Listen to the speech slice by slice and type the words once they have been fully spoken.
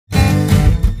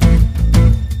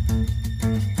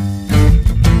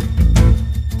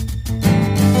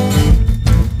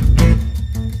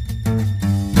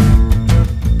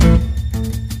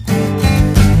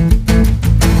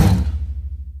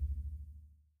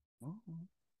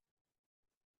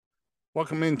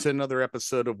Welcome into another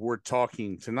episode of We're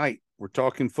Talking. Tonight, we're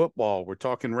talking football. We're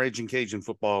talking Raging Cajun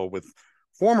football with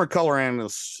former color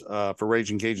analyst for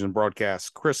Raging Cajun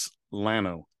broadcast, Chris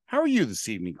Lano. How are you this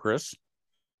evening, Chris?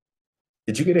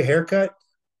 Did you get a haircut,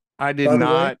 I did by the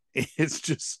way? not. It's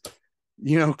just,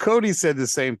 Cody said the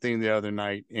same thing the other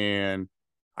night, and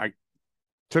I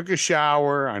took a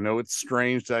shower. I know it's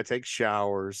strange that I take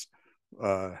showers,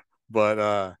 uh,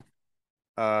 but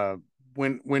uh,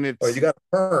 when Oh, you it's got a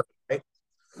perm, right?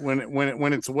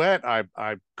 when it's wet,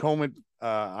 I comb it.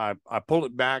 I pull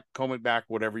it back, comb it back,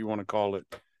 whatever you want to call it.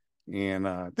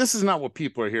 And this is not what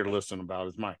people are here to listen about.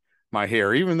 Is my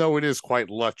hair, even though it is quite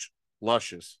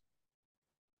luscious.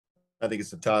 I think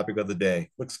it's the topic of the day.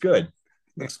 Looks good.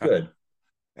 Looks good.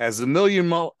 As the $1 million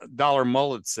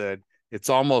mullet said, it's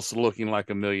almost looking like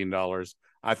 $1 million.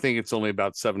 I think it's only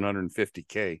about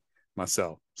 750K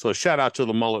myself. So shout out to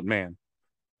the mullet man.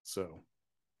 So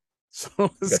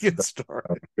let's get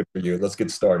started. Good for you. Let's get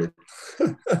started.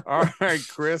 All right,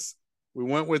 Chris. We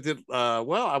went with it.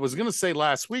 Well, I was going to say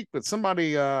last week, but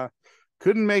somebody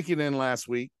couldn't make it in last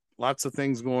week. Lots of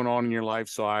things going on in your life,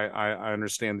 so I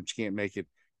understand that you can't make it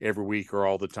every week or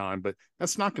all the time. But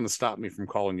that's not going to stop me from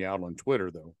calling you out on Twitter,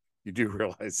 though. You do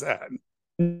realize that.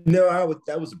 No,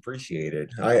 that was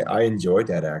appreciated. I enjoyed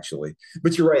that actually.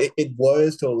 But you're right. It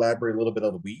was to elaborate a little bit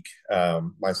on the week.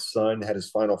 My son had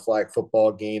his final flag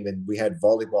football game, and we had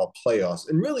volleyball playoffs.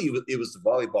 And really, it was the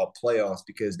volleyball playoffs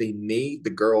because they made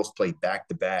the girls play back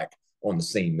to back on the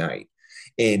same night,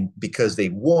 and because they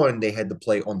won, they had to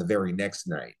play on the very next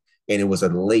night, and it was a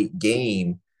late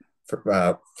game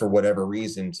for whatever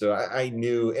reason. So I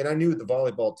knew, and I knew the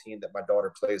volleyball team that my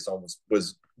daughter plays on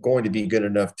was going to be good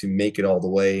enough to make it all the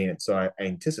way, and so I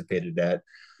anticipated that.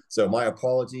 So my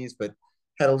apologies, but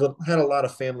had a lot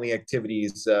of family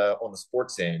activities on the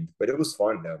sports end, but it was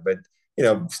fun though. But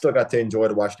still got to enjoy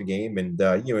to watch the game,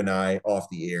 and you and I off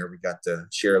the air, we got to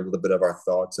share a little bit of our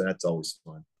thoughts, and that's always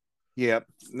fun. Yeah,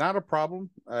 not a problem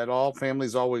at all.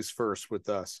 Family's always first with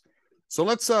us. So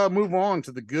let's move on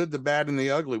to the good, the bad, and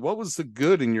the ugly. What was the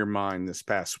good in your mind this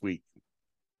past week?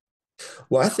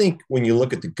 Well, I think when you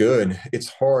look at the good, it's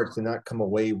hard to not come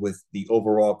away with the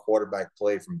overall quarterback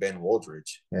play from Ben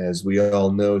Wooldridge. As we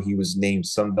all know, he was named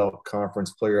Sun Belt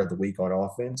Conference Player of the Week on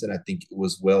offense, and I think it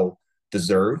was well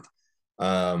deserved.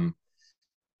 Um,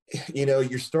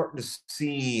 you're starting to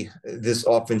see this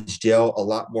offense gel, a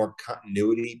lot more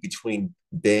continuity between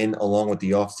Ben along with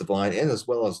the offensive line and as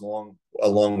well as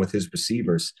along with his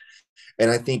receivers. And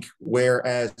I think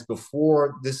whereas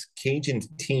before this Cajun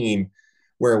team,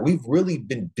 where we've really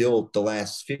been built the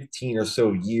last 15 or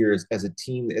so years as a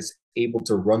team that's able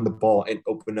to run the ball and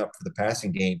open up for the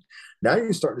passing game, now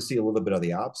you're starting to see a little bit of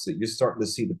the opposite. You're starting to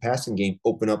see the passing game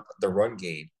open up the run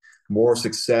game, more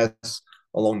success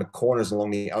along the corners, along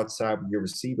the outside with your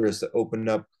receivers to open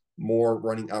up more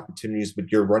running opportunities with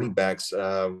your running backs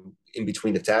in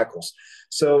between the tackles.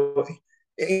 So,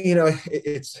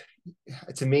 it's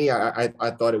to me, I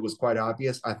thought it was quite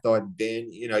obvious. I thought Ben,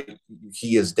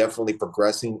 he is definitely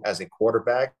progressing as a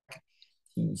quarterback.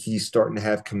 He's starting to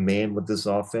have command with this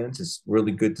offense. It's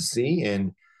really good to see.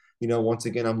 And, once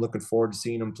again, I'm looking forward to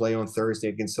seeing him play on Thursday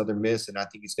against Southern Miss, and I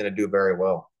think he's going to do very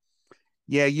well.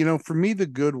 Yeah, for me, the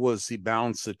good was the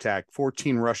balanced attack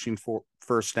 14 rushing for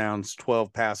first downs,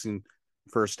 12 passing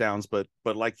first downs. But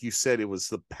like you said, it was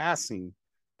the passing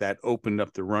that opened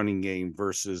up the running game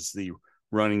versus the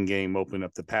running game opened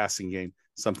up the passing game,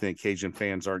 something that Cajun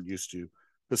fans aren't used to.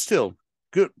 But still,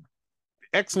 good,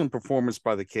 excellent performance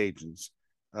by the Cajuns.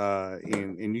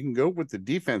 And you can go with the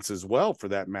defense as well for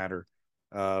that matter.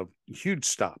 Huge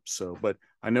stop. So, but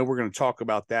I know we're going to talk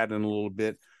about that in a little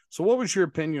bit. So, what was your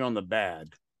opinion on the bad?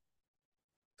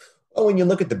 Oh, when you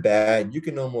look at the bad, you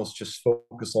can almost just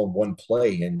focus on one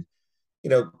play. And, you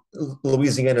know,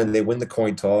 Louisiana, they win the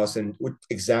coin toss, and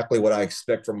exactly what I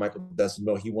expect from Michael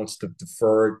Desormeaux. He wants to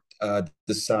defer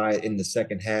the side in the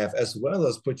second half, as well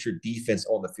as put your defense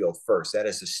on the field first. That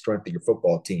is the strength of your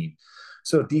football team.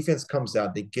 So defense comes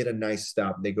out, they get a nice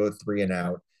stop, they go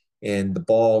 3-and-out, and the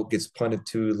ball gets punted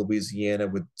to Louisiana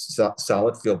with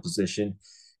solid field position.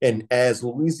 And as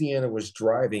Louisiana was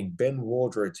driving, Ben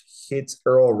Wooldridge hits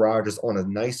Earl Rogers on a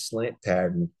nice slant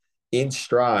pattern in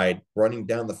stride, running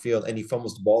down the field, and he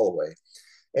fumbles the ball away.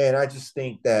 And I just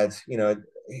think that,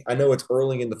 I know it's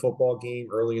early in the football game,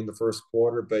 early in the first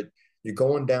quarter, but you're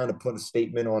going down to put a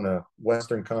statement on a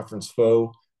Western Conference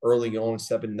foe early on,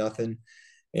 7-0.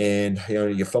 And,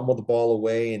 you fumble the ball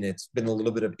away, and it's been a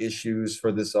little bit of issues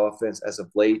for this offense as of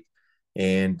late.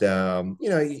 And,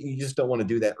 you just don't want to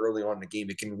do that early on in the game.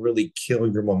 It can really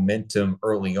kill your momentum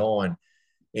early on.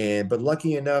 But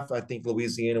lucky enough, I think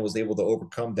Louisiana was able to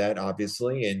overcome that,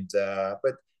 obviously.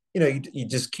 But you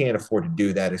just can't afford to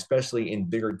do that, especially in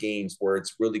bigger games where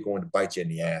it's really going to bite you in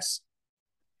the ass.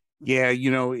 Yeah,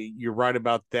 you're right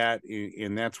about that,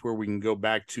 and that's where we can go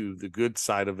back to the good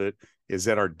side of it is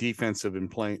that our defense have been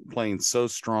playing so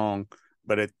strong,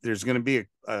 but there's going to be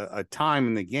a time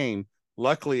in the game.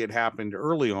 Luckily, it happened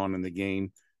early on in the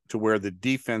game to where the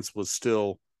defense was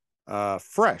still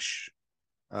fresh,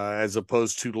 as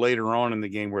opposed to later on in the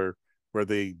game where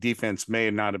the defense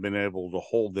may not have been able to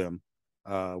hold them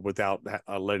without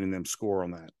letting them score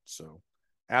on that. So,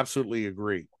 absolutely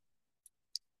agree.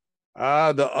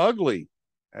 The ugly.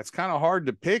 That's kind of hard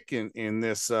to pick in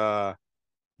this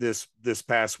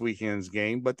past weekend's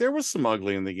game, but there was some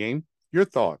ugly in the game. Your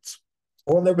thoughts?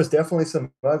 Well, there was definitely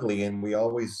some ugly, and we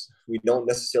don't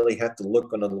necessarily have to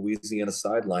look on the Louisiana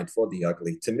sideline for the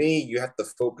ugly. To me, you have to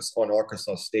focus on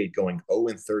Arkansas State going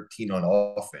 0-13 on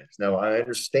offense. Now, I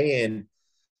understand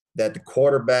that the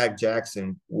quarterback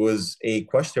Jackson was a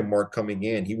question mark coming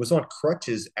in. He was on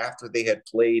crutches after they had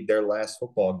played their last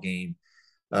football game.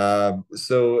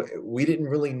 So we didn't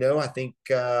really know. I think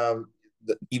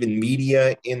even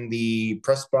media in the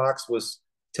press box was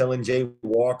telling Jay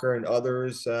Walker and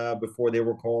others before they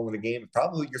were calling the game,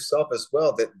 probably yourself as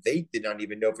well, that they did not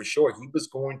even know for sure he was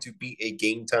going to be a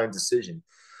game time decision.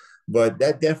 But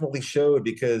that definitely showed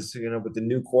because, with the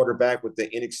new quarterback, with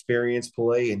the inexperienced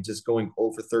play and just going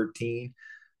over 13,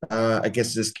 I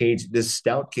guess this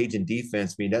stout Cajun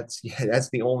defense, I mean, that's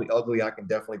the only ugly I can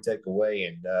definitely take away.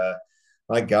 And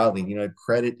my golly,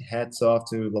 credit, hats off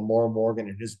to Lamar Morgan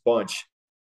and his bunch.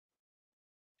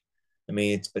 I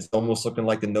mean, it's almost looking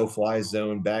like the no-fly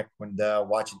zone back when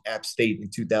watching App State in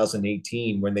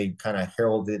 2018 when they kind of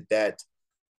heralded that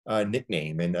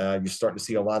nickname. And you're starting to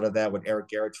see a lot of that with Eric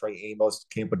Garrett, Trey Amos,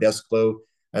 Campo Desclo,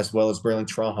 as well as Braylon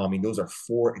Trahan. I mean, those are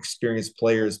four experienced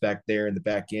players back there in the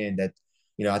back end that,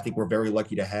 I think we're very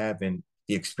lucky to have. And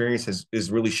the experience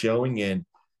is really showing. And,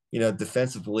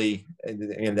 defensively,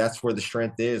 and that's where the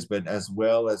strength is, but as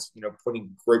well as, putting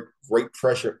great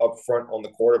pressure up front on the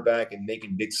quarterback and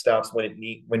making big stops when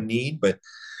need. But,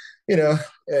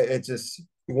 it just,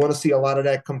 we want to see a lot of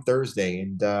that come Thursday,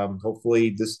 and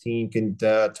hopefully this team can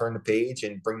turn the page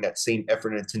and bring that same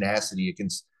effort and tenacity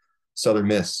against Southern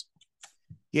Miss.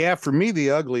 Yeah, for me,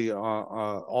 the ugly.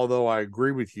 Although I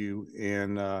agree with you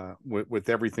and with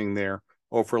everything there,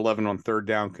 0 for 11 on third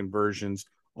down conversions,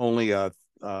 only I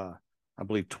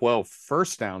believe 12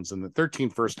 first downs and the 13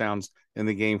 first downs in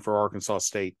the game for Arkansas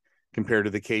State compared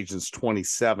to the Cajuns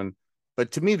 27.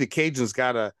 But to me, the Cajuns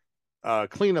got to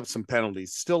clean up some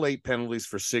penalties. Still 8 penalties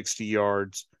for 60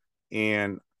 yards,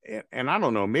 and I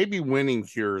don't know. Maybe winning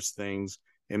cures things,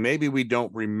 and maybe we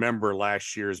don't remember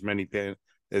last year as many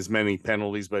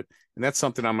penalties. But and that's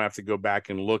something I'm gonna have to go back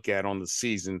and look at on the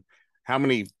season, how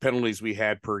many penalties we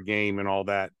had per game and all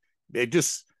that. It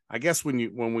just I guess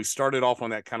when we started off on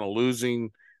that kind of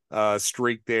losing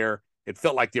streak there, it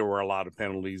felt like there were a lot of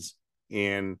penalties.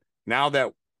 And now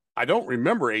that I don't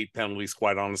remember 8 penalties,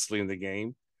 quite honestly, in the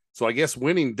game, so I guess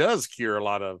winning does cure a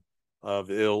lot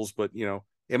of ills. But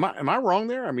am I wrong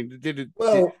there? I mean,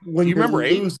 Well, do you remember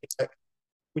 8?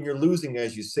 When you're losing,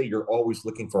 as you say, you're always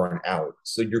looking for an out.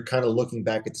 So you're kind of looking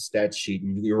back at the stat sheet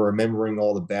and you're remembering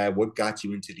all the bad, what got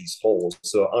you into these holes.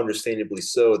 So understandably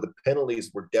so, the penalties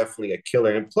were definitely a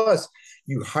killer. And plus,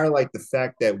 you highlight the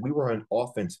fact that we were on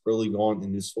offense early on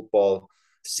in this football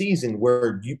season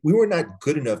where we were not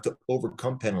good enough to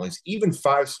overcome penalties, even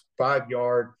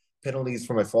 5-yard penalties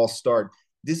from a false start.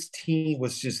 This team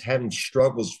was just having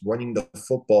struggles running the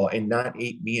football and not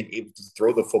being able to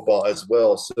throw the football as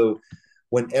well. So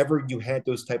whenever you had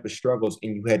those type of struggles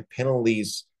and you had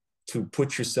penalties to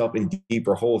put yourself in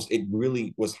deeper holes, it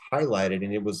really was highlighted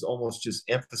and it was almost just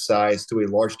emphasized to a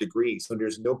large degree. So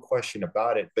there's no question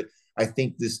about it. But I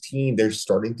think this team, they're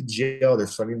starting to gel. They're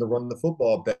starting to run the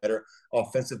football better.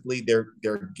 Offensively, they're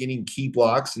getting key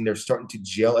blocks and they're starting to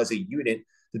gel as a unit.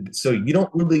 So you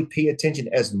don't really pay attention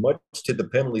as much to the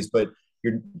penalties, but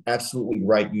you're absolutely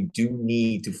right. You do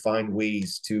need to find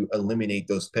ways to eliminate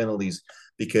those penalties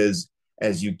because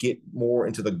as you get more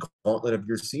into the gauntlet of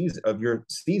your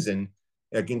season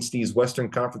against these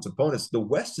Western Conference opponents, the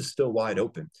West is still wide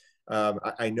open.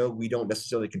 I know we don't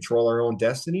necessarily control our own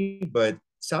destiny, but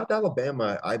South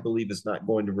Alabama, I believe, is not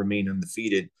going to remain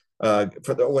undefeated.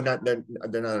 They're not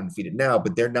undefeated now,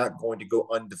 but they're not going to go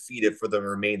undefeated for the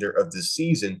remainder of the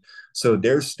season. So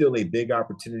there's still a big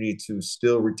opportunity to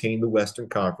still retain the Western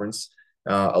Conference.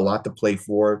 A lot to play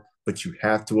for, but you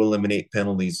have to eliminate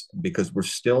penalties because we're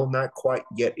still not quite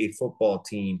yet a football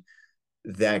team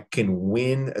that can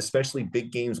win, especially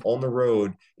big games on the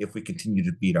road, if we continue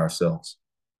to beat ourselves.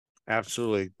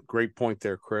 Absolutely. Great point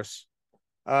there, Chris.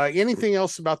 Anything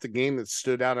else about the game that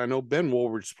stood out? I know Ben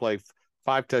Woolridge played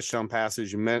 5 touchdown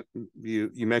passes. You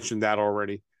mentioned that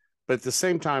already, but at the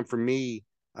same time, for me,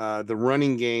 the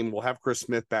running game. We'll have Chris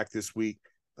Smith back this week,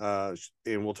 and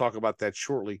we'll talk about that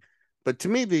shortly. But to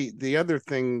me, the other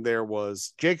thing there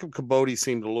was Jacob Kibodi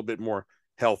seemed a little bit more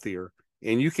healthier,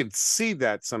 and you could see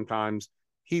that sometimes.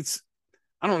 He's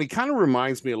I don't know. He kind of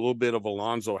reminds me a little bit of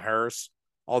Alonzo Harris,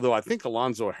 although I think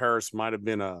Alonzo Harris might have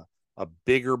been a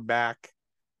bigger back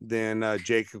than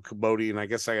Jacob Kibodi, and I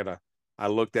guess I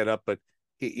looked that up, but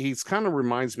he's kind of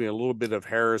reminds me a little bit of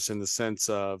Harris in the sense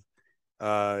of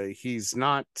he's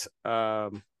not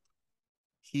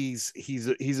he's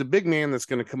a big man that's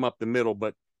going to come up the middle,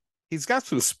 but he's got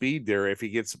some speed there if he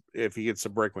gets a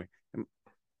breakaway.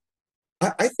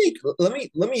 I think let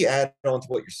me add on to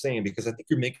what you're saying, because I think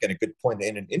you're making a good point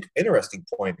and an interesting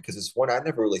point, because it's one I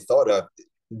never really thought of.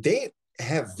 They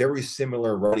have very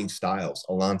similar running styles,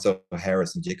 Alonzo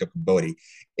Harris and Jacob Kibodi,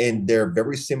 and they're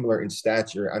very similar in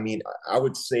stature. I mean, I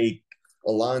would say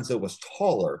Alonzo was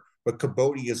taller, but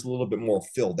Kibodi is a little bit more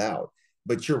filled out.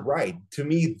 But you're right. To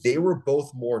me, they were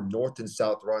both more north and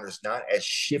south runners, not as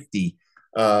shifty,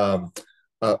 um,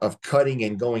 of cutting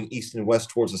and going east and west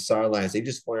towards the sidelines. They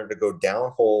just wanted to go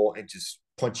down hole and just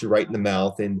punch you right in the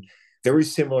mouth, and very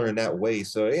similar in that way.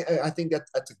 So I think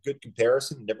that's a good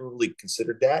comparison. Never really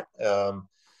considered that.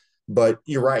 But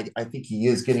you're right. I think he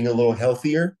is getting a little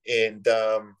healthier. And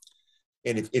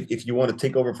if you want to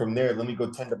take over from there, let me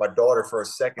go tend to my daughter for a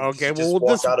second. Okay, She well, just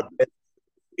walked out of bed.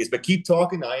 But keep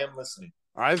talking. I am listening.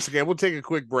 all right, it's okay. We'll take a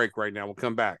quick break right now. We'll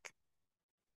come back.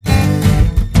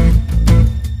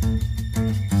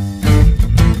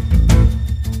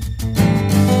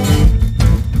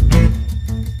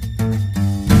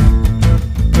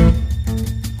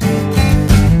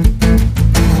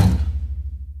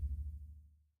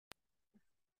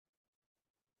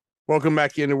 Welcome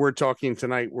back into We're Talking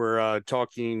Tonight. We're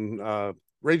talking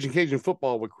Raging Cajun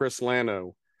football with Chris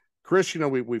Lano. Chris,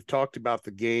 we've talked about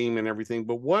the game and everything,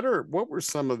 but what were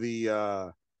some of the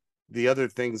other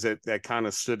things that kind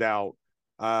of stood out?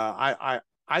 I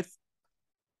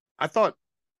thought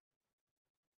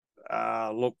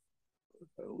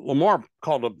Lamar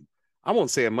called I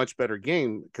won't say a much better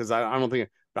game, because I don't think,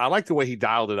 but I like the way he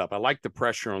dialed it up. I like the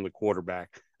pressure on the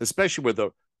quarterback, especially with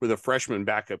a freshman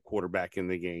backup quarterback in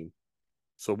the game.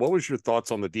 So what was your thoughts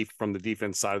on from the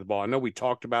defense side of the ball? I know we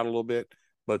talked about it a little bit,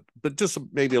 but just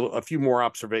maybe a few more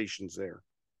observations there.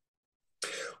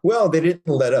 Well, they didn't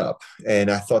let up,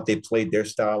 and I thought they played their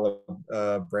style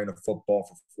of brand of football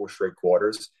for 4 straight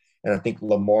quarters. And I think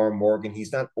Lamar Morgan,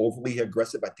 he's not overly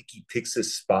aggressive. I think he picks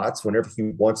his spots whenever he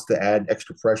wants to add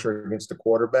extra pressure against the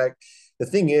quarterback. The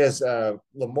thing is,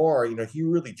 Lamar, he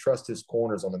really trusts his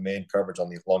corners on the man coverage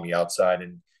along the outside.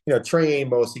 And Trey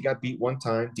Amos, he got beat one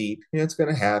time deep. It's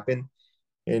going to happen.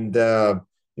 And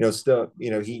still,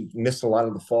 he missed a lot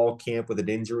of the fall camp with an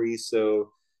injury.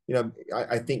 So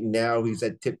I think now he's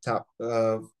at tip-top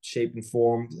shape and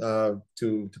form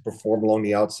to perform along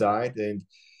the outside. And,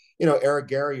 Eric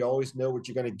Guerra, you always know what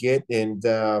you're going to get. And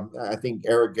I think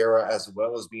Eric Guerra, as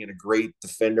well as being a great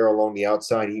defender along the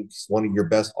outside, he's one of your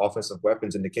best offensive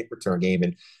weapons in the kick return game.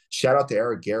 And shout out to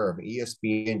Eric Guerra.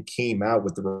 ESPN came out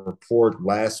with the report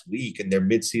last week in their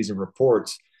midseason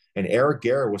reports, and Eric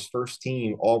Guerra was first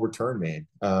team all return man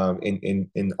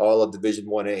in all of Division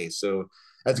 1A. So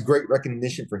that's great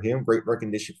recognition for him, great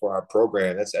recognition for our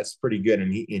program. That's pretty good,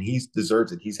 and he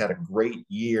deserves it. He's had a great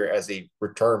year as a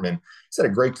returnman. He's had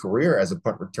a great career as a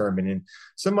punt returnman, and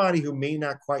somebody who may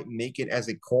not quite make it as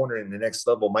a corner in the next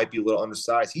level, might be a little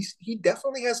undersized. He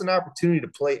definitely has an opportunity to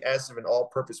play as an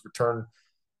all-purpose return,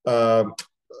 um,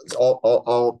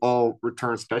 all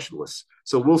return specialist.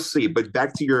 So we'll see. But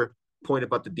back to your point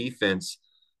about the defense.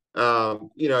 I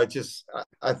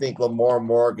think Lamar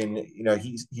Morgan,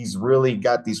 he's really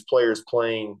got these players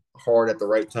playing hard at the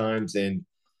right times. And,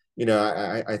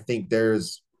 I think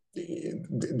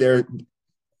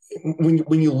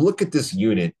when you look at this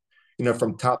unit,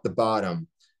 from top to bottom,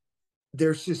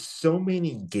 there's just so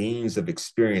many games of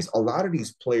experience. A lot of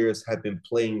these players have been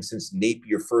playing since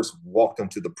Napier first walked them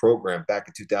to the program back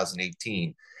in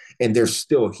 2018, and they're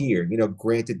still here,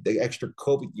 granted the extra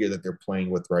COVID year that they're playing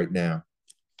with right now.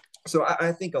 So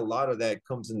I think a lot of that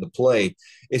comes into play.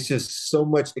 It's just so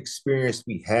much experience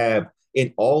we have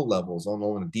in all levels, on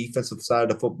the defensive side of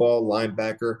the football,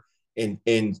 linebacker,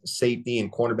 and safety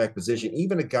and cornerback position.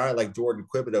 Even a guy like Jordan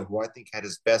Quibido, who I think had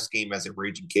his best game as a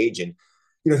Raging Cajun,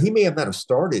 he may have not have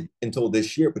started until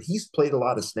this year, but he's played a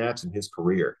lot of snaps in his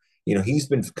career. He's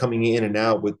been coming in and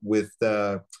out with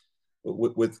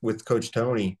Coach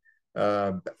Tony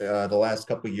the last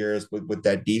couple of years with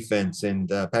that defense and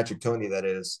Patrick Tony, that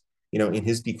is, in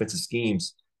his defensive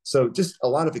schemes. So just a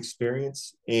lot of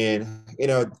experience. And,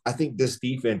 I think this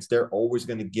defense, they're always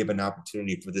going to give an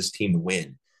opportunity for this team to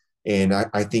win. And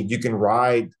I think you can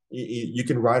ride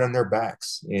on their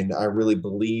backs. And I really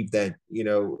believe that,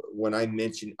 when I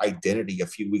mentioned identity a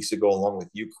few weeks ago, along with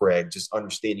you, Craig, just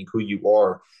understanding who you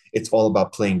are, it's all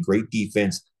about playing great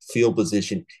defense, field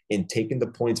position, and taking the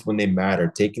points when they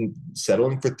matter,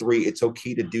 settling for three. It's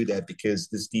okay to do that because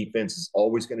this defense is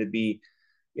always going to be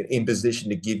in position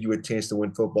to give you a chance to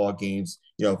win football games.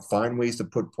 Find ways to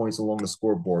put points along the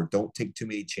scoreboard. Don't take too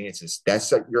many chances.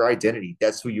 That's your identity.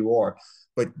 That's who you are.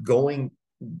 But going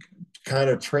kind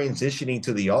of transitioning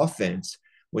to the offense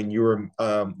when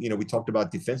we talked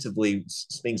about defensively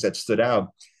things that stood out.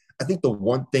 I think the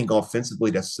one thing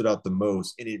offensively that stood out the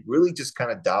most, and it really just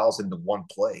kind of dials into one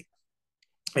play,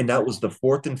 and that was the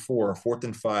 4th and 4 or 4th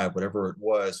and 5, whatever it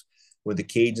was, when the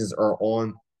Cajuns are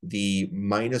on the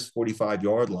minus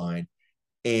 45-yard line.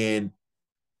 And,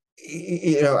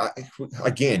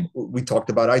 again, we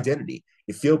talked about identity,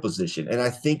 the field position. And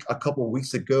I think a couple of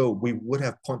weeks ago, we would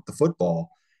have punted the football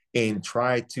and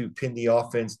tried to pin the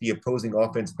opposing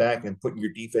offense back and putting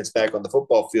your defense back on the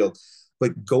football field.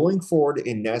 But going forward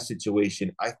in that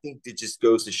situation, I think it just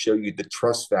goes to show you the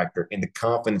trust factor and the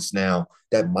confidence now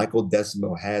that Michael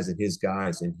Decimo has in his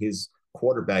guys and his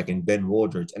quarterback and Ben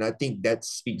Wooldridge. And I think that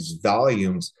speaks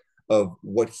volumes of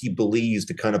what he believes,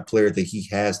 the kind of player that he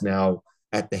has now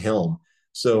at the helm.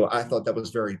 So I thought that was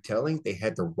very telling. They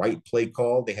had the right play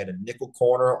call. They had a nickel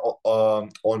corner on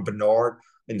Bernard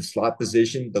in the slot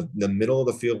position. The middle of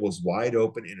the field was wide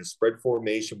open in a spread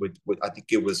formation with I think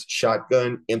it was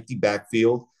shotgun, empty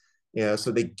backfield.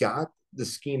 So they got the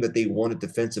scheme that they wanted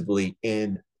defensively,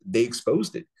 and they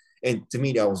exposed it. And to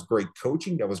me, that was great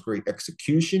coaching. That was great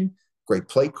execution, great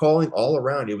play calling all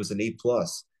around. It was an A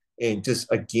plus. And just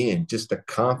the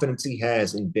confidence he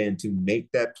has in Ben to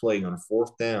make that play on a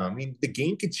 4th down. I mean, the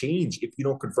game could change if you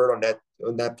don't convert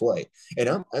on that play.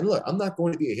 And look, I'm not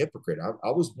going to be a hypocrite. I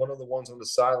was one of the ones on the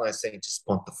sideline saying, just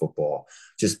punt the football.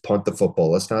 Just punt the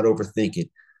football. Let's not overthink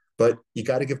it. But you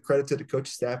got to give credit to the coaching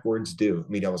staff where it's due.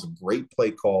 I mean, that was a great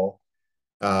play call.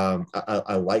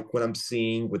 I like what I'm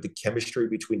seeing with the chemistry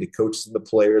between the coaches and the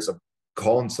players of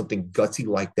calling something gutsy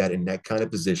like that in that kind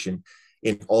of position.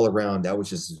 And all around, that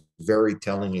was just very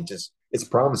telling and it's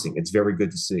promising. It's very good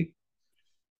to see.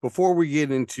 Before we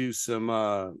get into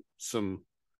some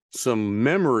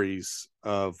memories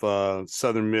of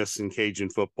Southern Miss and Cajun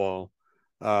football,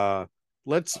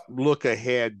 let's look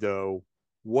ahead though.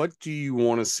 What do you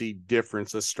want to see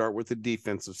difference? Let's start with the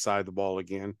defensive side of the ball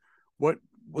again. What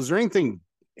was there anything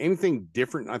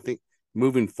different, I think,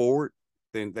 moving forward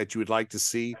that you would like to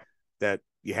see that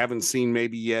you haven't seen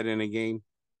maybe yet in a game?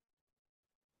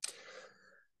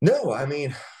 No, I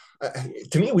mean,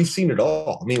 to me, we've seen it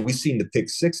all. I mean, we've seen the pick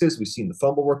sixes, we've seen the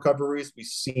fumble recoveries, we've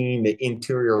seen the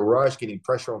interior rush, getting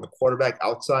pressure on the quarterback,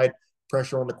 outside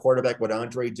pressure on the quarterback with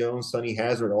Andre Jones, Sonny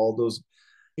Hazard, all those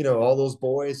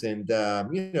boys. And, I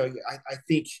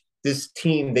think this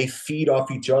team, they feed off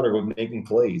each other with making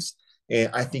plays. And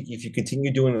I think if you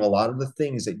continue doing a lot of the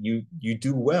things that you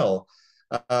do well,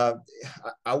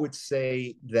 I would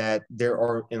say that there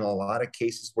are, in a lot of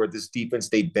cases where this defense,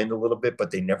 they bend a little bit,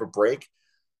 but they never break.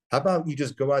 How about you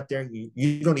just go out there and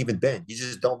you don't even bend. You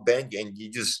just don't bend, and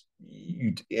you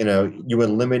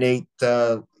eliminate,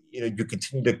 you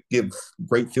continue to give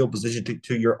great field position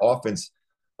to your offense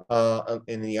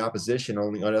in the opposition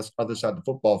on the other side of the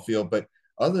football field. But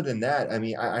other than that, I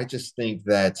mean, I just think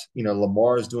that,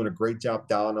 Lamar is doing a great job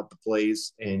dialing up the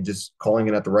plays and just calling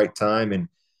it at the right time. And,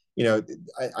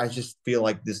 I just feel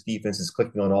like this defense is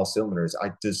clicking on all cylinders.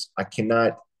 I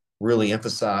cannot really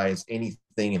emphasize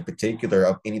anything in particular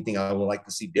of anything I would like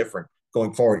to see different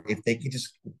going forward. If they can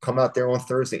just come out there on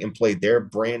Thursday and play their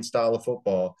brand style of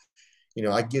football,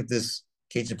 I give this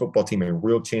Cajun football team a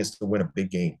real chance to win a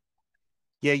big game.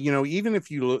 Yeah, even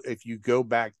if you go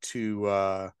back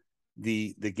to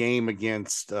the game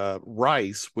against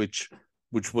Rice, which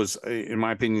was, in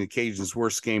my opinion, the Cajuns'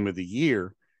 worst game of the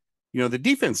year. The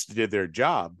defense did their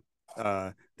job.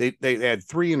 They had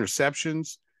 3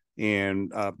 interceptions, and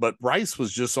but Rice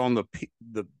was just on the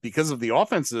because of the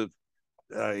offensive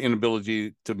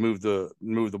inability to move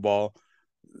the ball.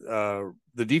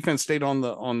 The defense stayed on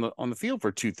the field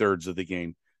for 2/3 of the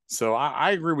game. So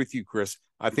I agree with you, Chris.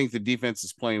 I think the defense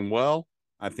is playing well.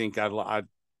 I think I'd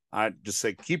just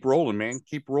say keep rolling, man,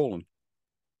 keep rolling.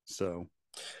 So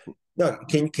No,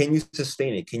 can you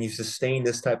sustain it? Can you sustain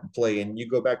this type of play? And you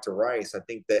go back to Rice, I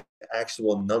think that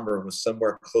actual number was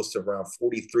somewhere close to around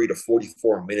 43 to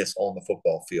 44 minutes on the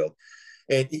football field.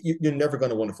 And you're never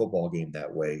going to win a football game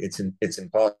that way. It's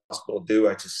impossible to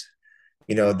do.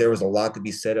 There was a lot to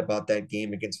be said about that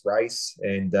game against Rice,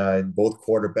 and both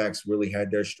quarterbacks really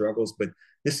had their struggles. But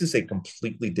this is a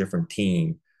completely different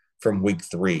team from Week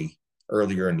 3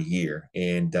 earlier in the year,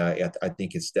 and I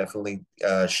think it's definitely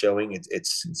showing.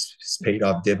 It's paid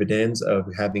off dividends of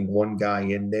having one guy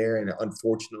in there, and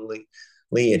unfortunately,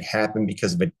 it happened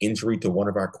because of an injury to one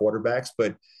of our quarterbacks.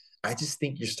 But I just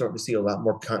think you're starting to see a lot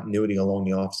more continuity along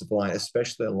the offensive line,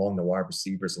 especially along the wide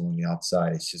receivers along the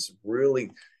outside. It's just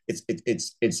really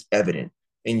it's evident,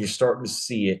 and you're starting to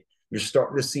see it. You're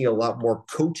starting to see a lot more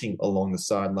coaching along the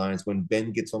sidelines. When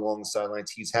Ben gets along the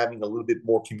sidelines, he's having a little bit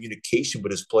more communication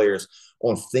with his players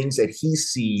on things that he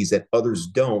sees that others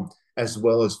don't, as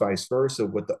well as vice versa,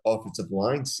 what the offensive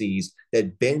line sees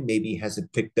that Ben maybe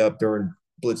hasn't picked up during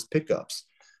blitz pickups.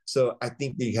 So I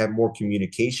think they have more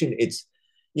communication. It's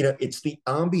the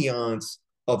ambiance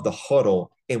of the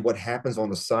huddle and what happens on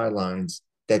the sidelines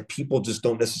that people just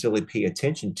don't necessarily pay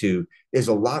attention to. There's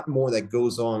a lot more that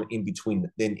goes on in between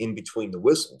the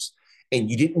whistles. And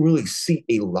you didn't really see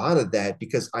a lot of that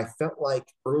because I felt like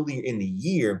earlier in the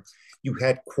year, you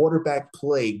had quarterback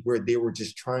play where they were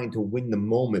just trying to win the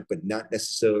moment, but not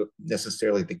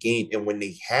necessarily the game. And when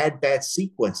they had bad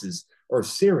sequences or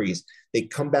series, they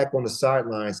come back on the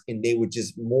sidelines and they would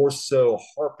just more so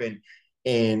harping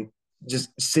and just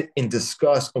sit and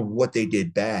discuss on what they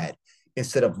did bad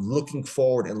instead of looking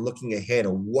forward and looking ahead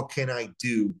on what can I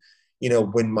do,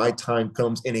 when my time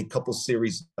comes in a couple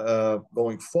series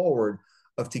going forward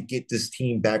of to get this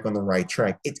team back on the right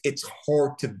track. It's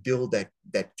hard to build that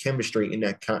chemistry and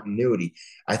that continuity.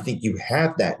 I think you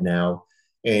have that now.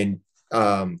 And,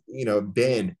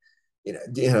 Ben,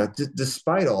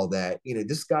 despite all that,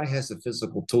 this guy has the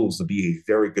physical tools to be a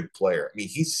very good player. I mean,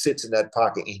 he sits in that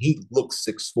pocket and he looks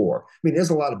 6'4". I mean,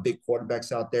 there's a lot of big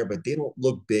quarterbacks out there, but they don't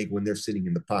look big when they're sitting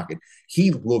in the pocket.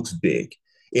 He looks big.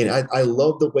 And I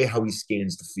love the way how he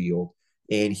scans the field.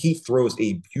 And he throws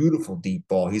a beautiful deep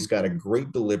ball. He's got a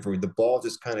great delivery. The ball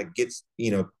just kind of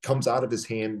comes out of his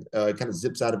hand, kind of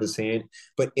zips out of his hand,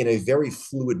 but in a very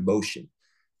fluid motion.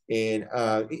 And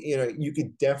you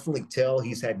could definitely tell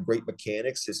he's had great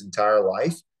mechanics his entire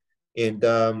life. And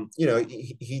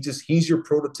he's your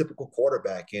prototypical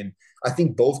quarterback. And I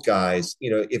think both guys,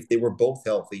 if they were both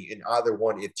healthy, and either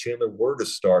one, if Chandler were to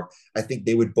start, I think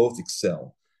they would both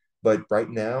excel. But right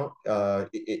now,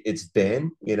 it's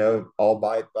Ben, all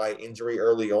by injury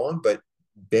early on. But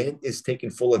Ben is taking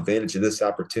full advantage of this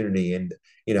opportunity, and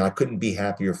I couldn't be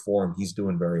happier for him. He's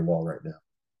doing very well right now.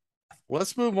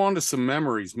 Let's move on to some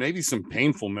memories, maybe some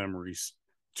painful memories.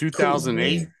 Oh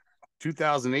 2008, man.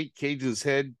 2008, Cajuns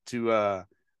head to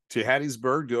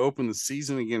Hattiesburg to open the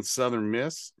season against Southern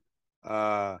Miss.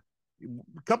 A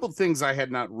couple of things I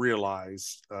had not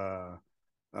realized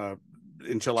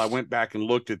until I went back and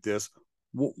looked at this.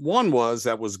 One was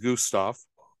that was Gustav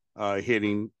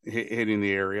hitting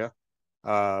the area.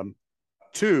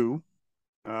 Two,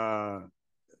 the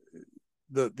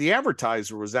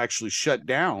advertiser was actually shut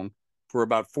down for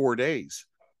about 4 days.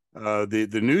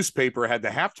 The newspaper had the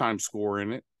halftime score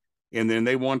in it, and then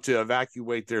they want to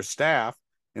evacuate their staff,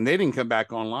 and they didn't come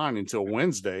back online until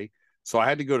Wednesday. So I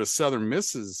had to go to Southern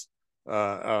Miss's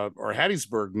or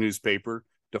Hattiesburg newspaper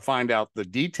to find out the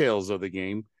details of the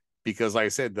game, because like I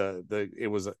said, it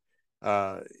was a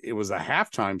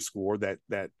halftime score that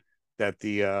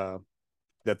the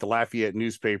Lafayette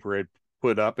newspaper had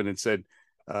put up, and it said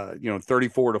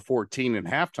 34-14 in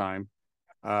halftime.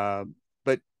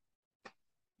 But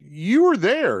you were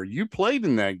there. You played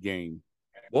in that game.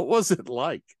 What was it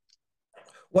like?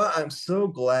 Well, I'm so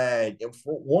glad. And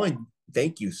for one,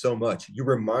 thank you so much. You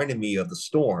reminded me of the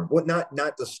storm. Well,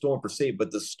 not the storm per se,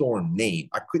 but the storm name.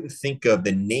 I couldn't think of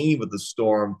the name of the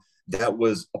storm that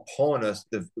was upon us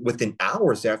within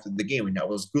hours after the game, and that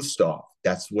was Gustav.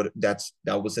 That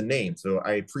was the name. So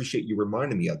I appreciate you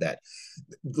reminding me of that.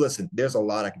 Listen, there's a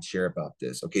lot I can share about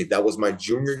this. Okay, that was my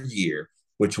junior year,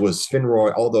 which was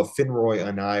Finroy. Although Finroy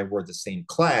and I were the same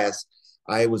class,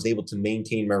 I was able to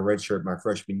maintain my red shirt my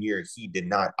freshman year. He did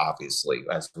not, obviously,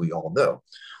 as we all know.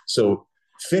 So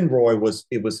Finroy was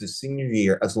his senior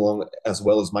year, as well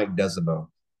as Mike Desimo.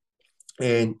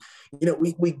 And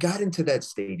we got into that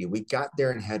stadium. We got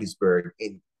there in Hattiesburg,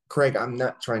 and Craig, I'm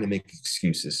not trying to make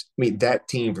excuses. I mean, that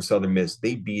team for Southern Miss,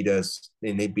 they beat us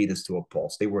and they beat us to a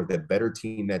pulse. They were the better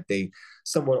team that day.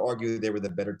 Some would argue they were the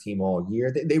better team all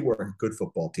year. They were a good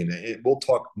football team. And we'll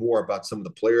talk more about some of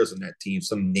the players on that team,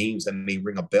 some names that may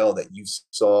ring a bell that you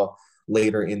saw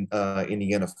later in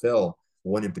the NFL,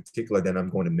 one in particular that I'm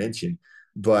going to mention.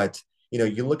 But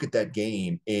you look at that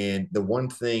game, and the one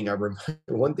thing I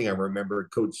remember,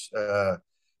 Coach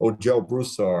Joe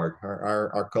Broussard,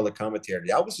 our color commentator.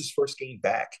 That was his first game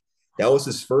back. That was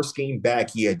his first game back.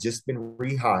 He had just been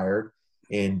rehired,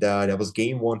 and that was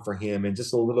game one for him. And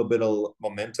just a little bit of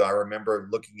momentum. I remember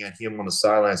looking at him on the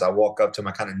sidelines. I walk up to him,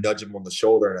 I kind of nudge him on the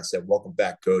shoulder, and I said, "Welcome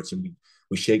back, Coach." And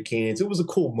we shake hands. It was a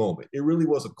cool moment. It really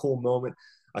was a cool moment.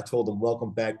 I told him,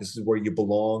 "Welcome back. This is where you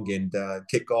belong." And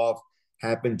kickoff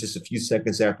happened just a few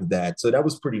seconds after that. So that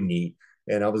was pretty neat.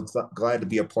 And I was glad to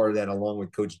be a part of that along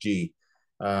with Coach G.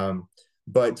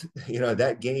 But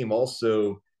that game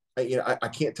also, I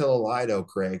can't tell a lie though,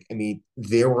 Craig. I mean,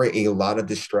 there were a lot of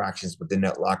distractions within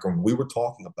that locker room. We were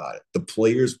talking about it. The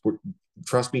players were,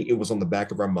 trust me, it was on the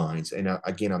back of our minds. And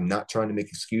again, I'm not trying to make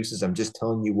excuses. I'm just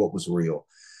telling you what was real.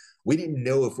 We didn't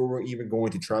know if we were even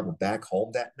going to travel back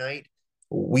home that night.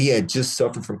 We had just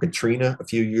suffered from Katrina a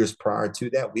few years prior to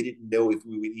that. We didn't know if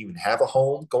we would even have a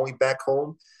home going back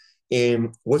home.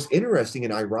 And what's interesting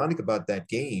and ironic about that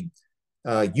game,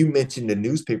 you mentioned the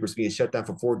newspapers being shut down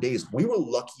for 4 days. We were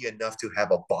lucky enough to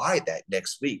have a bye that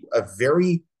next week, a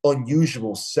very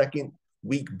unusual second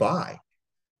week bye.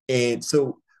 And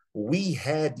so we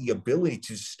had the ability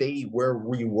to stay where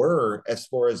we were as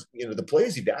far as, the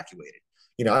players evacuated.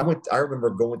 I remember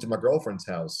going to my girlfriend's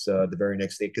house the very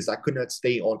next day because I could not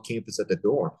stay on campus at the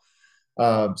dorm.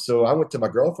 So I went to my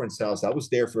girlfriend's house. I was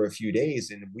there for a few days,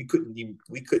 and we couldn't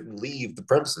leave the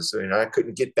premises. So, I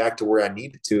couldn't get back to where I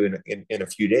needed to in a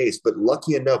few days. But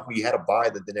lucky enough, we had a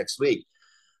bye the next week.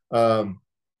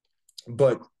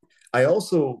 But I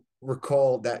also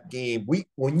recall that game.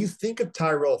 When you think of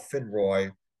Tyrell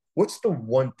Finroy, what's the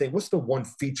one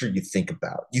feature you think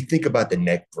about? You think about the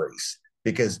neck brace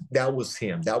because that was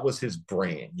him. That was his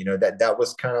brand. That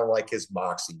was kind of like his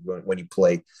moxie when he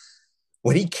played.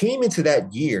 When he came into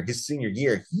that year, his senior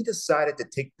year, he decided to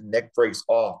take the neck brace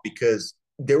off because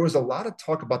there was a lot of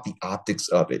talk about the optics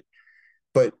of it.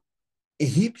 But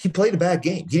he played a bad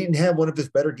game. He didn't have one of his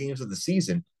better games of the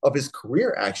season, of his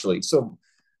career, actually. So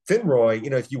Finroy,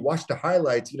 if you watch the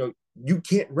highlights, you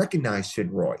can't recognize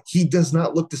Finroy. He does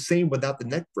not look the same without the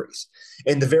neck brace.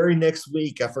 And the very next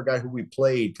week, I forgot who we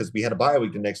played because we had a bye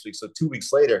week the next week. So 2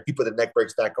 weeks later, he put the neck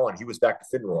brace back on. He was back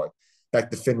to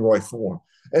Finroy form.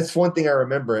 That's one thing I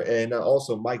remember. And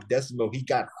also Mike Decimo, he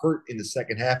got hurt in the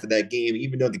second half of that game,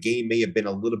 even though the game may have been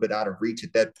a little bit out of reach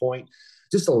at that point.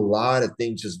 Just a lot of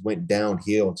things just went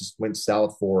downhill, just went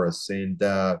south for us. And,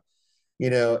 but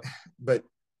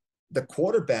the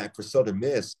quarterback for Southern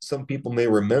Miss, some people may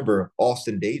remember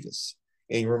Austin Davis.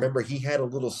 And you remember he had a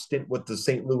little stint with the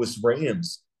St. Louis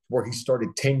Rams where he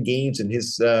started 10 games in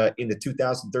the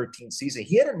 2013 season.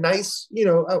 He had a nice,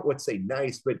 I would say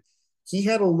nice, but he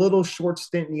had a little short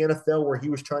stint in the NFL where he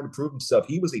was trying to prove himself.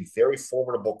 He was a very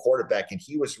formidable quarterback, and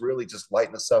he was really just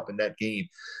lighting us up in that game.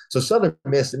 So Southern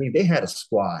Miss, I mean, they had a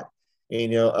squad.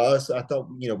 And, I thought,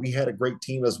 we had a great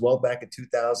team as well back in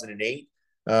 2008.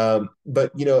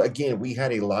 But, again, we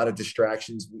had a lot of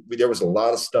distractions. There was a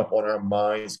lot of stuff on our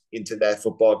minds into that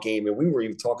football game. And we were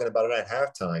even talking about it at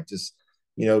halftime, just,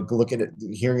 looking at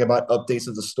hearing about updates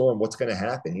of the storm, what's going to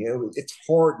happen. It's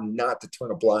hard not to turn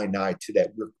a blind eye to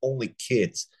that. We're only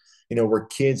kids. We're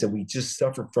kids and we just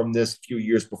suffered from this a few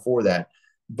years before that.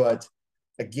 But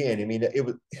again, I mean, it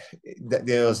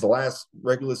was the last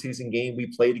regular season game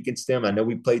we played against them. I know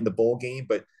we played in the bowl game,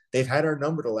 but they've had our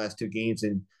number the last two games.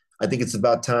 And I think it's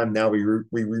about time now we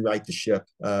rewrite the ship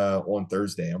on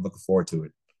Thursday. I'm looking forward to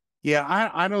it. Yeah,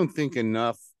 I don't think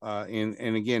enough, and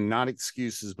again, not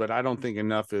excuses, but I don't think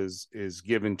enough is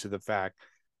given to the fact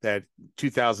that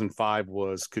 2005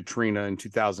 was Katrina and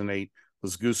 2008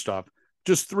 was Gustav,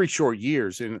 just 3 short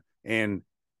years. And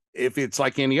if it's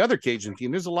like any other Cajun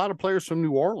team, there's a lot of players from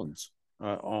New Orleans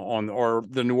or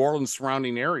the New Orleans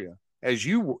surrounding area, as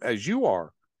you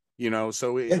are,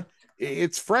 so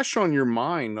it's fresh on your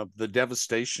mind of the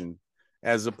devastation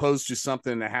as opposed to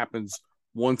something that happens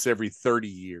once every 30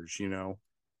 years. You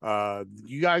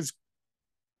guys,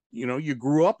 you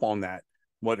grew up on that,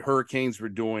 what hurricanes were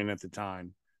doing at the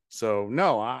time. So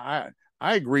no, I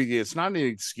agree. It's not an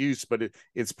excuse, but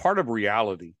it's part of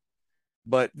reality.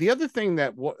 But the other thing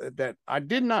that I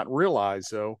did not realize,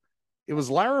 though, it was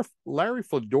Larry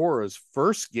Fedora's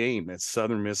first game as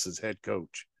Southern Miss's head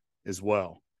coach as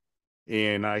well.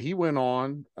 And he went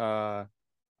on,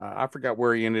 I forgot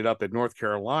where he ended up, at North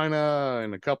Carolina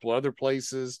and a couple other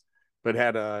places, but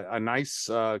had a nice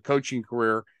coaching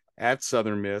career at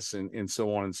Southern Miss, and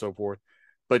so on and so forth.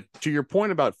 But to your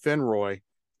point about Fenroy,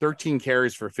 13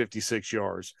 carries for 56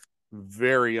 yards,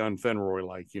 very un-Fenroy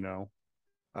like, Very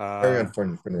Uh,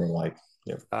 unfriendly.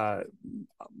 Yeah. uh,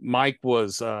 Mike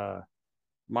was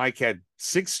Mike had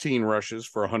 16 rushes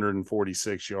for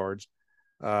 146 yards.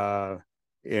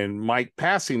 And Mike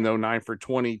passing, though, 9 for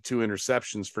 22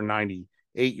 interceptions for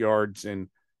 98 yards. And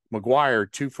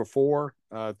McGuire, 2 for 4,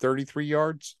 33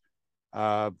 yards.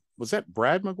 Was that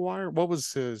Brad McGuire? What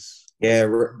was his? Yeah,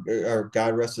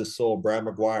 God rest his soul, Brad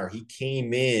McGuire. He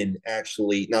came in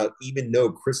actually. Now, even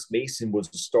though Chris Mason was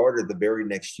the starter the very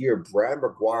next year, Brad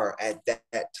McGuire at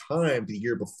that time, the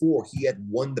year before, he had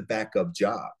won the backup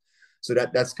job. So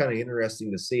that's kind of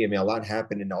interesting to see. I mean, a lot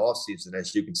happened in the offseason,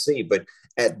 as you can see. But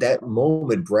at that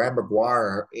moment, Brad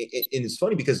McGuire, and it's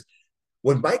funny because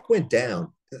when Mike went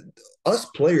down, us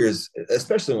players,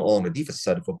 especially on the defensive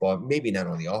side of football, maybe not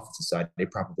on the offensive side, they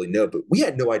probably know, but we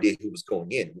had no idea who was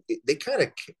going in. They kind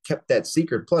of kept that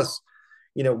secret. Plus,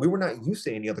 we were not used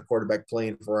to any other quarterback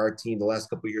playing for our team the last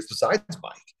couple of years besides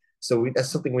Mike. So that's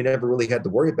something we never really had to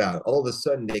worry about. All of a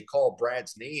sudden, they call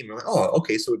Brad's name. I'm like, oh,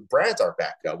 okay, so Brad's our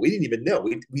backup. We didn't even know.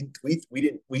 We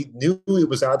knew it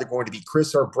was either going to be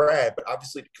Chris or Brad, but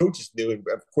obviously the coaches knew, and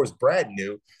of course Brad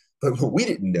knew, but we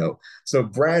didn't know. So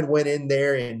Brad went in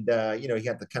there, and he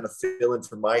had to kind of fill in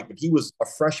for Mike. But he was a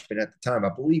freshman at the time.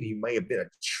 I believe he may have been a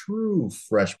true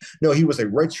freshman. No, he was a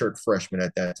redshirt freshman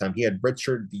at that time. He had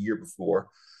redshirted the year before.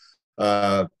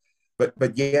 But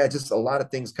yeah, just a lot of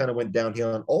things kind of went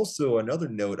downhill. And also another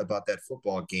note about that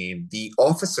football game: the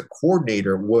offensive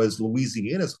coordinator was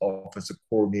Louisiana's offensive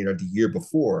coordinator the year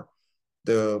before.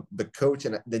 The coach,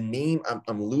 and the name,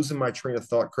 I'm losing my train of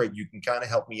thought. Craig, you can kind of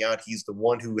help me out. He's the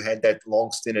one who had that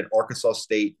long stint at Arkansas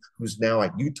State, who's now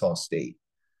at Utah State.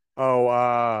 Oh,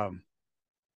 I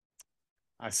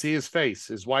see his face.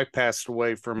 His wife passed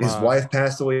away from. His wife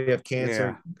passed away of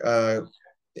Yeah. cancer.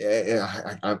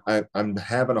 I'm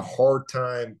having a hard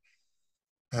time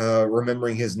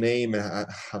remembering his name, and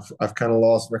I've kind of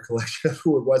lost recollection of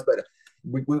who it was, but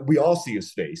we all see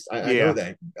his face. I know Yeah.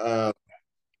 that.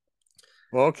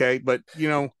 Well, okay, but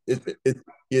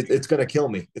It's going to kill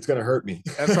me. It's going to hurt me.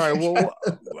 that's all right. Well,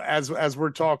 as we're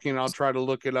talking, I'll try to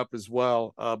look it up as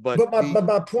well. But But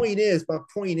my point is,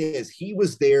 he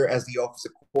was there as the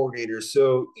offensive coordinator.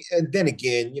 So, and then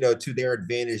again, to their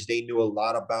advantage, they knew a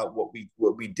lot about what we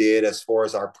did as far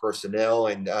as our personnel,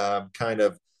 and kind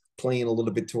of playing a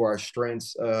little bit to our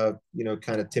strengths.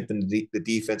 Kind of tipping the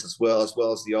defense as well as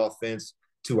the offense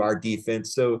to our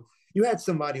defense. So you had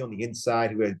somebody on the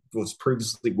inside who was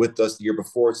previously with us the year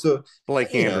before. So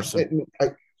Blake Anderson.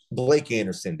 Blake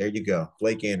Anderson, there you go,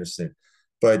 Blake Anderson.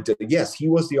 But yes, he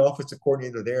was the offensive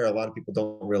coordinator there. A lot of people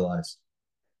don't realize.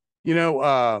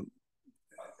 I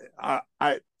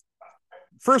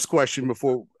first question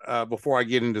before I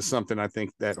get into something I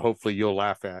think that hopefully you'll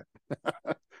laugh at,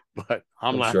 but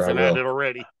I'm sure laughing at it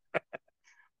already.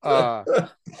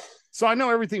 So I know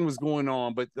everything was going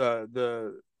on, but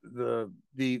the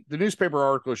newspaper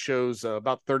article shows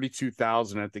about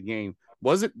 32,000 at the game.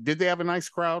 Did they have a nice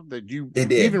crowd? Did you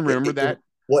even remember that?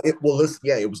 It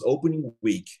was opening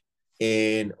week,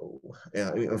 and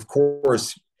of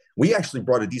course, we actually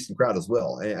brought a decent crowd as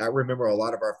well. And I remember a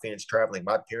lot of our fans traveling.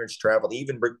 My parents traveled,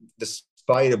 even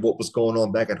despite of what was going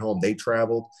on back at home. They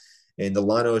traveled, and the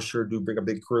Linos sure do bring a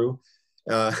big crew.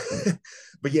 Uh,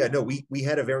 but yeah, no, we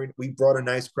brought a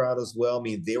nice crowd as well. I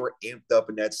mean, they were amped up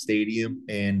in that stadium,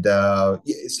 and I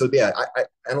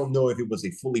don't know if it was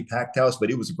a fully packed house, but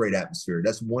it was a great atmosphere.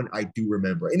 That's one I do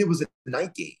remember, and it was a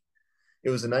night game. It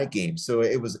was a night game, so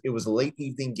it was a late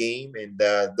evening game, and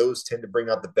those tend to bring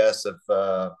out the best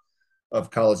of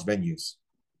college venues.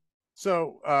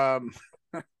 So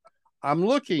I'm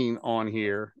looking on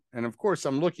here, and of course,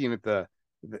 I'm looking at the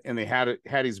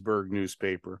Hattiesburg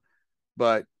newspaper,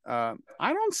 but I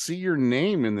don't see your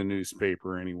name in the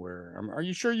newspaper anywhere. Are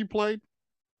you sure you played?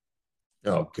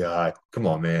 Oh God, come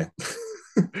on, man.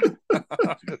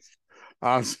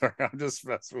 I'm sorry, I'm just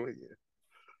messing with you.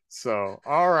 So,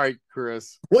 all right,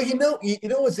 Chris. Well,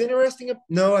 what's interesting?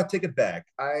 No, I take it back.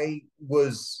 I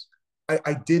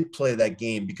did play that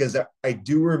game because I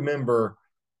do remember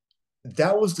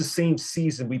that was the same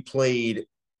season we played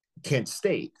Kent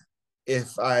State,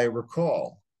 if I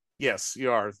recall. Yes,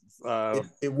 you are.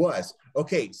 It was.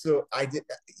 Okay, so I did.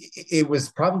 It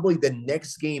was probably the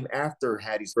next game after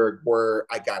Hattiesburg where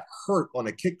I got hurt on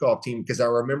a kickoff team because I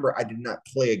remember I did not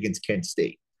play against Kent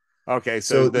State. Okay,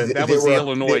 so that was the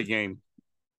Illinois game.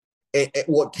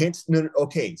 What Kent? No,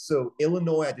 okay, so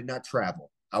Illinois, I did not travel.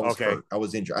 I was Okay. hurt. I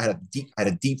was injured. I had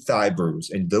a deep thigh bruise,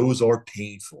 and those are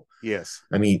painful. Yes.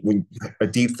 I mean, when a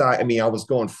deep thigh, I mean, I was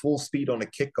going full speed on a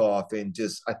kickoff, and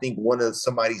just I think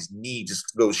somebody's knee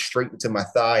just goes straight into my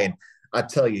thigh, and I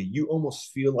tell you, you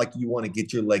almost feel like you want to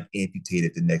get your leg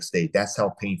amputated the next day. That's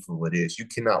how painful it is. You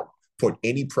cannot put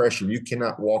any pressure. You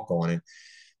cannot walk on it.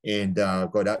 And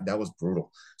God, that was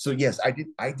brutal. So yes, I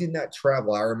did not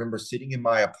travel. I remember sitting in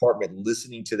my apartment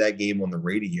listening to that game on the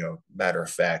radio. Matter of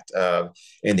fact,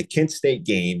 and the Kent State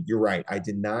game. You're right. I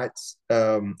did not.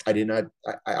 I did not.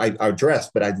 I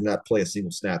dressed, but I did not play a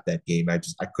single snap that game. I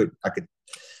could.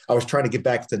 I was trying to get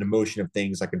back to the motion of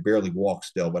things. I could barely walk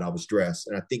still, but I was dressed.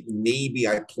 And I think maybe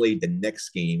I played the next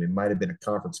game. It might have been a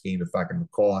conference game, if I can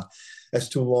recall. That's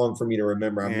too long for me to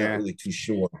remember. I'm not really too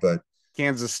sure, but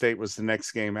Kansas State was the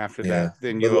next game after yeah. that.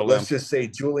 Then ULM. ULM. Let's just say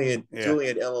Julian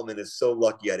Edelman is so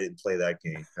lucky I didn't play that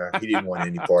game. He didn't want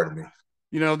any part of me.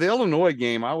 You know, the Illinois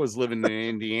game, I was living in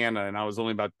Indiana, and I was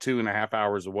only about 2.5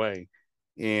 hours away.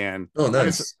 And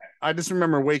nice. I just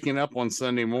remember waking up on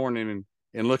Sunday morning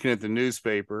and looking at the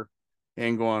newspaper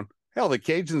and going, hell, the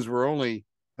Cajuns were only,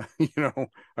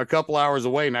 a couple hours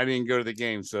away, and I didn't go to the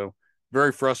game. So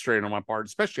very frustrating on my part,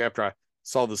 especially after I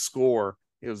saw the score.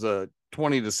 It was a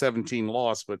 20-17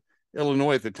 loss, but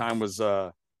Illinois at the time was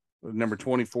number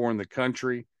 24 in the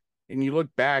country. And you look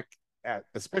back at,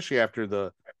 especially after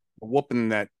the whooping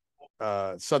that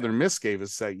Southern Miss gave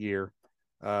us that year,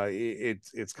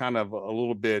 it's kind of a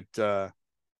little bit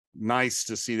nice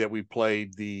to see that we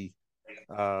played the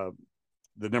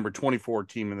number 24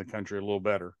 team in the country a little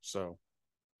better. So,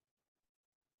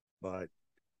 but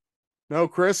no,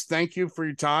 Chris, thank you for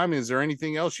your time. Is there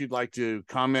anything else you'd like to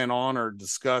comment on or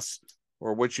discuss,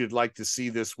 or what you'd like to see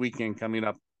this weekend coming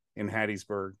up in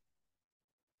Hattiesburg?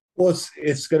 Well,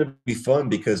 it's going to be fun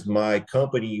because my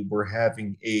company, we're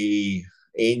having a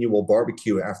annual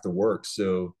barbecue after work.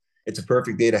 So it's a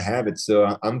perfect day to have it.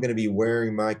 So I'm going to be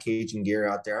wearing my Cajun gear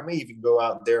out there. I may even go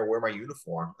out there and wear my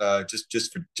uniform,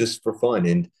 just for fun.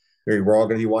 And we're all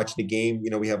going to be watching the game.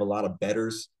 We have a lot of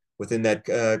bettors within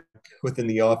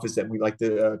the office that we like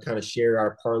to kind of share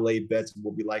our parlay bets and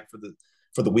what we like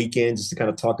for the weekend, just to kind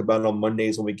of talk about it on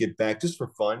Mondays when we get back, just for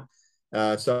fun.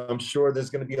 So I'm sure there's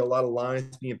going to be a lot of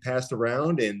lines being passed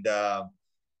around, and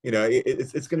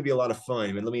it's going to be a lot of fun.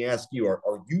 I mean, let me ask you: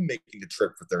 Are you making the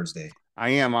trip for Thursday? I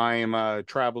am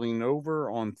traveling over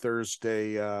on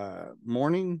Thursday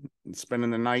morning, and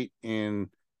spending the night in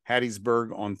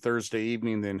Hattiesburg on Thursday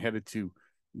evening, then headed to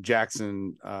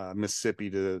Jackson, Mississippi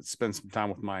to spend some time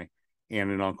with my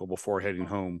aunt and uncle before heading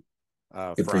home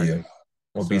Good Friday. For you.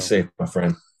 Well, be safe, my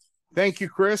friend. Thank you,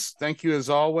 Chris. Thank you as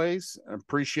always. I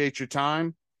appreciate your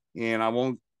time. And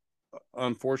I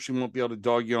unfortunately won't be able to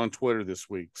dog you on Twitter this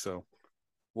week. So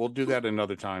we'll do that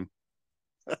another time.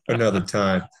 Another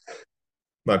time.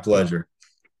 My pleasure.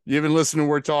 You've been listening.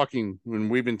 We're talking football.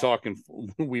 We've been talking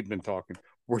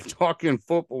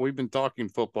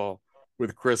football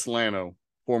with Chris Lano,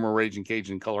 former Raging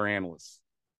Cajun color analyst.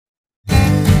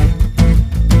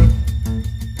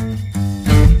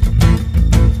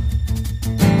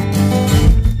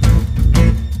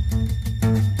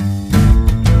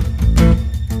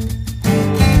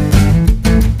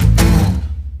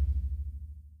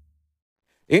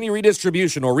 Any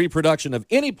redistribution or reproduction of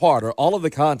any part or all of the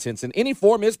contents in any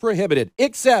form is prohibited,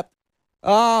 except,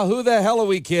 who the hell are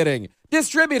we kidding?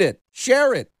 Distribute it,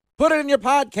 share it, put it in your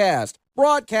podcast,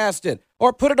 broadcast it,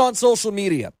 or put it on social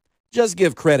media. Just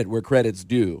give credit where credit's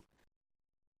due.